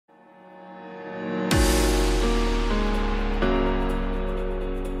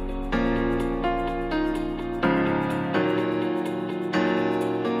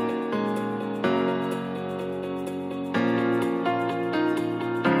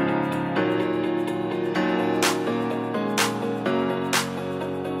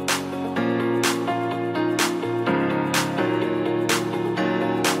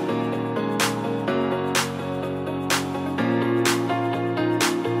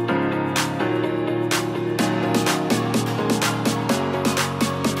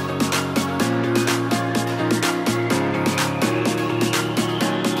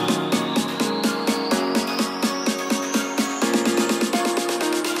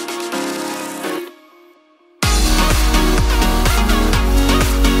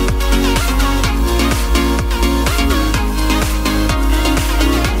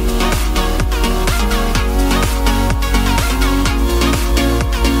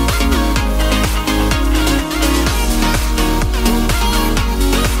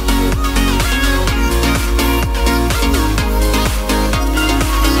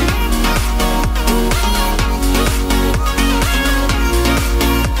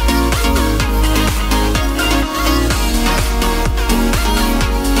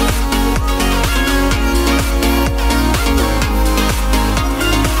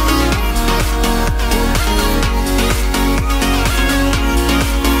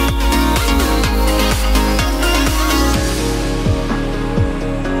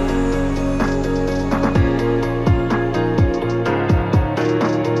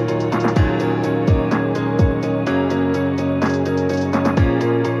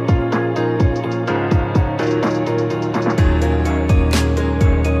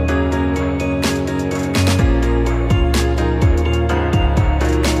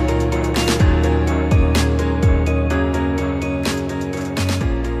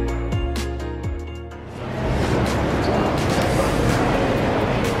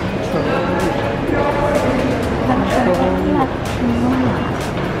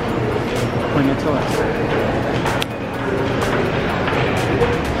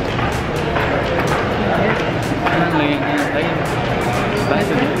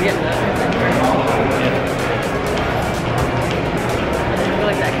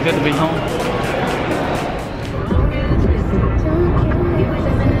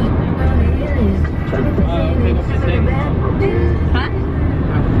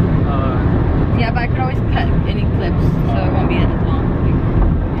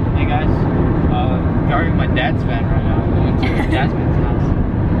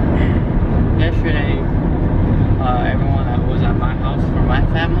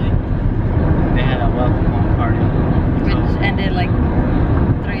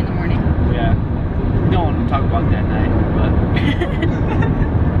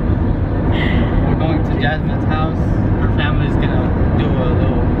Jasmine's house. Her family's gonna do a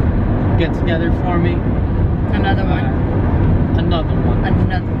little get together for me. Another one. Another one.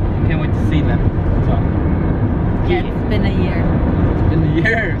 Can't wait to see them. So. Yeah, it's been a year. It's been a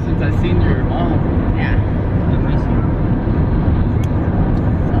year since I've seen your mom. Yeah. I miss you.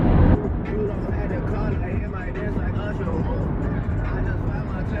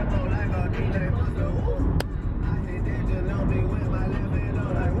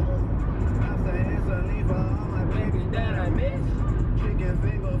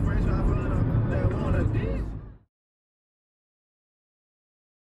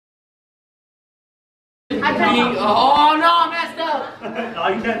 Oh no, I messed up! No,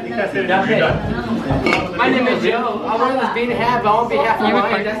 you can't say that. My name is Joe. I want this bean to have on behalf of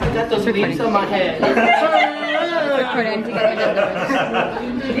mine. That's got those beans on my head. Recording to get rid of the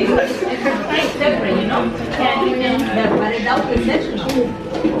It's different, you know? But it does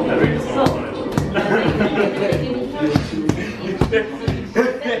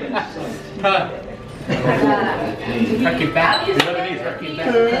Turkey back. Turkey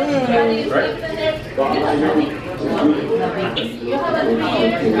back.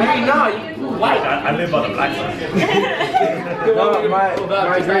 Right? I live on the black side. My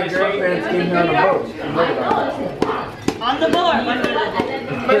great-grandparents came here on a boat. On the board.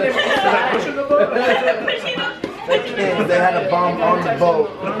 They had a bomb on the boat.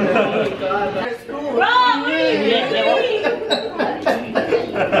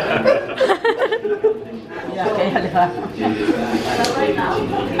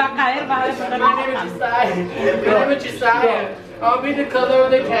 I'll be the color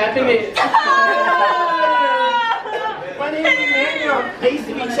of the cabinet. My name is Emmanuel. I used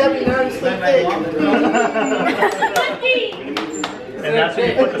to be chubby, now I'm so thick. And that's when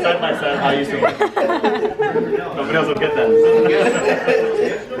you put the side by side how I used to work. Nobody else will get that.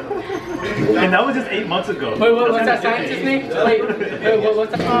 And that was just 8 months ago. Wait, what's that scientist's name? Wait,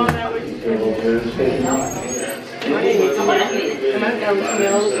 what's that? Oh, that was... My gum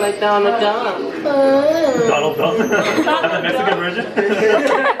smells like Donald Duck. Donald Duck? That's the Mexican version?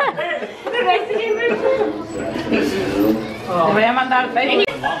 The Mexican version? Te voy a mandar al Facebook.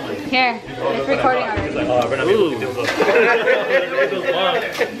 Here, it's recording already. It's like, oh, we're not able to do those.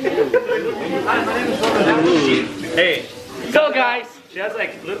 Hey. So guys. She has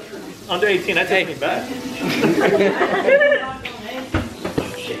like under 18, I take me back.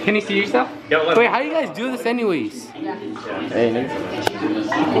 Can you see yourself? Yeah, wait, how do you guys do this anyways? Yeah. Hey, Nick.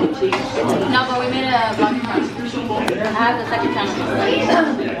 No, but we made a vlog channel. I have the second channel.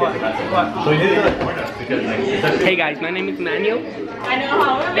 What? So you did it like corner because like. Hey guys, my name is Manuel. I know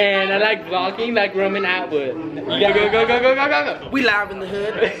how. And I like vlogging like Roman Atwood. Go. We live in the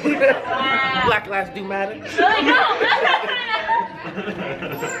hood. Black lives do matter.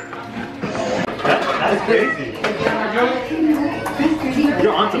 That's crazy.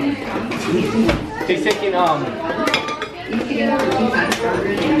 You're on something. He's taking You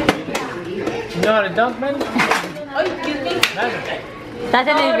know how to dunk, man? Oh, excuse me. Estás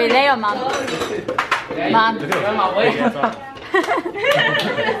en el video, mom. Mom. You're on my way.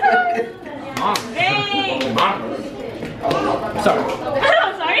 Hey. Sorry.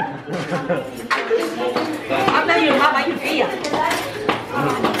 I'm sorry. I'm telling your mom, you feel.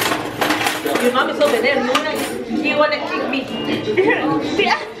 Your mom is over there, Luna. She wanna kick me.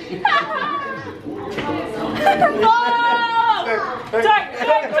 Oh!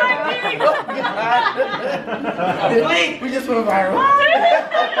 Wait, we just went viral.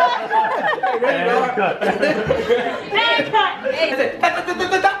 And cut. And cut.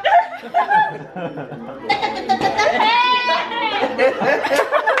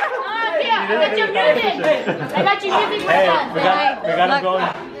 I got your music. I got your music. Hey, we got him going.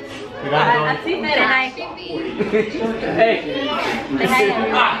 We got him going. Say hi. Hey. Say hi.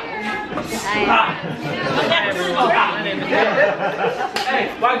 Hey,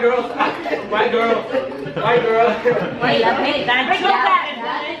 white girl. White girl. White girl. Wait, let me.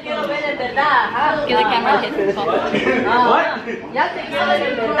 Give the camera a kiss. What? Ya te quiero de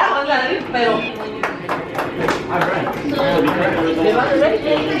verdad, vas a ver, pero. ¿Te vas a ver?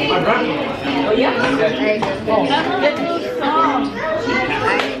 Oh, yeah? Yeah,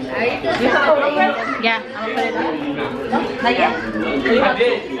 I'm gonna put it up. Not yet? I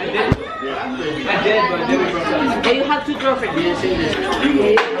did, but then we broke up. Hey, you have two girlfriends. You didn't say this.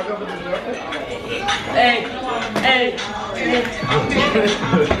 Hey.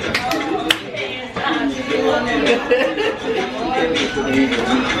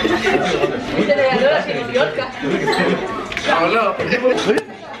 Y te regaló la chiripiorca.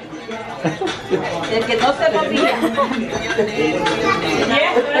 El que no se lo pilla.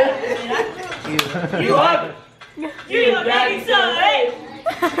 You up? You your daddy son, hey!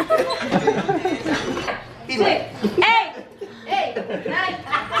 Hey! Hey! 9, 10!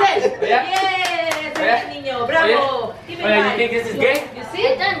 Yes! Niño, bravo! Give me Oh, yeah, you mine. think this is gay? You see?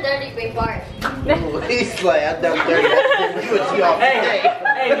 I've done dirty before. He's like, I done dirty. You would see all day.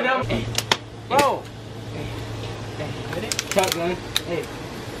 Hey, you know. Bro. Hey, shotgun. Hey,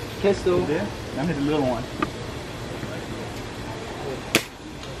 pistol. Yeah, I'm just a little one.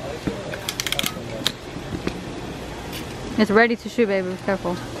 It's ready to shoot, baby. Be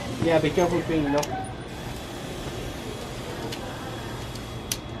careful. Yeah, be careful with me, you know.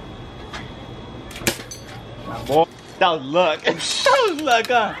 Boy, that was luck. That was luck,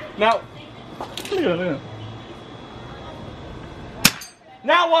 huh? Now.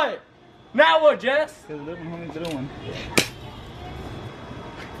 Now what? Now what, Jess? Little one.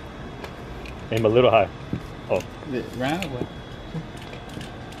 Aim a little high. Oh. Is it round or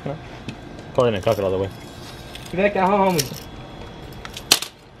what? Probably didn't cock it all the way. Back at home.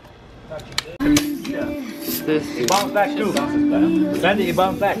 This. It bounced back too. Sandy, it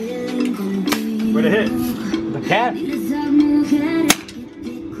bounced back. Where'd it hit? The cat.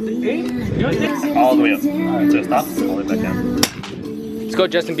 All the way up. Alright, so stop. All the way back down. Let's go,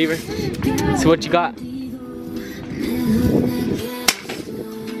 Justin Bieber. See what you got.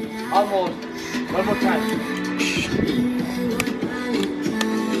 Almost. One more time.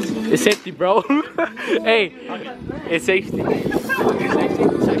 It's safety, bro. Hey, it's safety.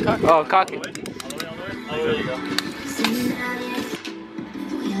 Oh, cock it. There you go.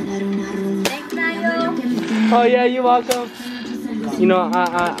 Oh yeah, you're welcome. You know,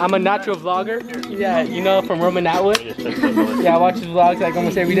 I'm a natural vlogger. Yeah, you know, from Roman Atwood. Yeah, I watch his vlogs like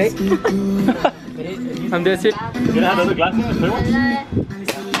almost every day. I'm this it. You gonna have other glasses? The clear ones?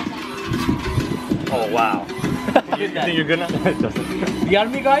 Oh wow. You think you're good now? You got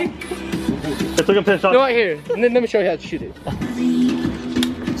me, guy? Let's look up 10 shots. No, right here. Let me show you how to shoot it.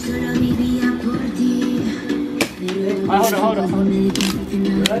 Hold on.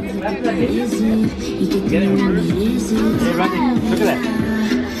 Get it first. Hey, Randy, look at that.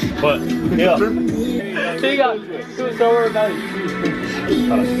 What? Yeah. Here you go. Don't worry about it.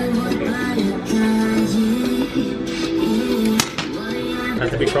 Has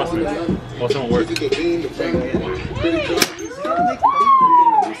to be crossfit. Or someone works.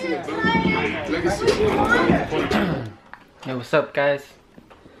 Hey, what's up, guys?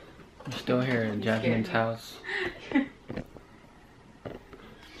 I'm still here at Jasmine's house.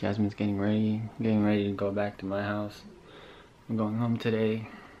 Jasmine's getting ready to go back to my house. I'm going home today.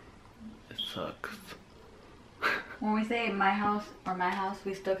 It sucks. When we say my house or my house,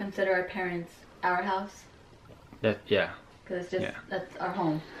 we still consider our parents our house. Yeah. Because it's just, that's our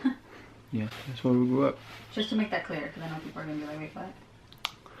home. Yeah, that's where we grew up. Just to make that clear, because I know people are going to be like, wait, what?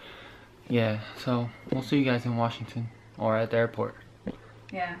 Yeah, so we'll see you guys in Washington or at the airport.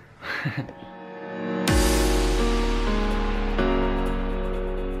 Yeah.